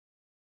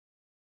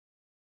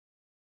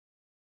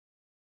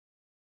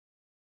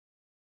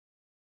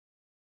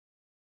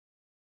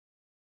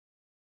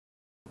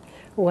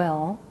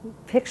Well,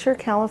 picture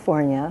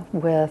California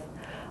with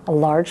a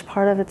large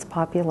part of its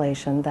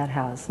population that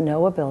has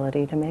no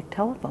ability to make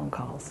telephone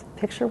calls.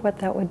 Picture what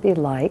that would be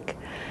like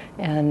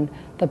in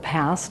the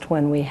past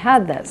when we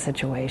had that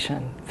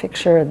situation.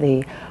 Picture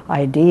the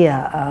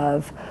idea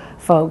of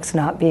folks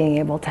not being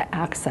able to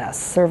access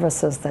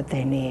services that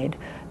they need,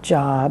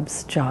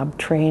 jobs, job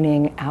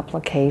training,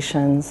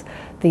 applications,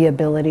 the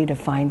ability to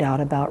find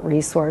out about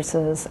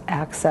resources,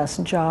 access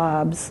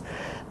jobs,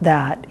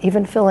 that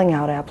even filling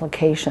out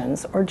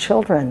applications, or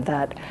children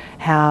that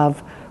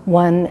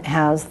one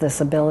has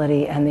this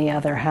ability and the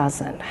other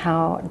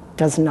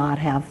does not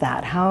have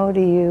that. How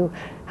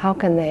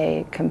can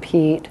they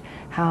compete?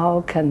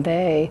 How can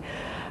they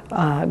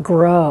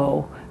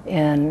grow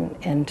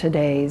in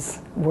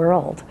today's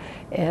world?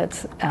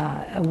 It's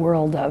a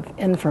world of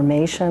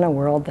information, a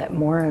world that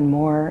more and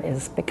more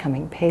is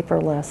becoming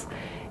paperless,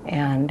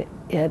 and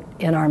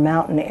in our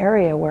mountain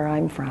area where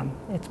I'm from,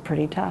 it's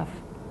pretty tough.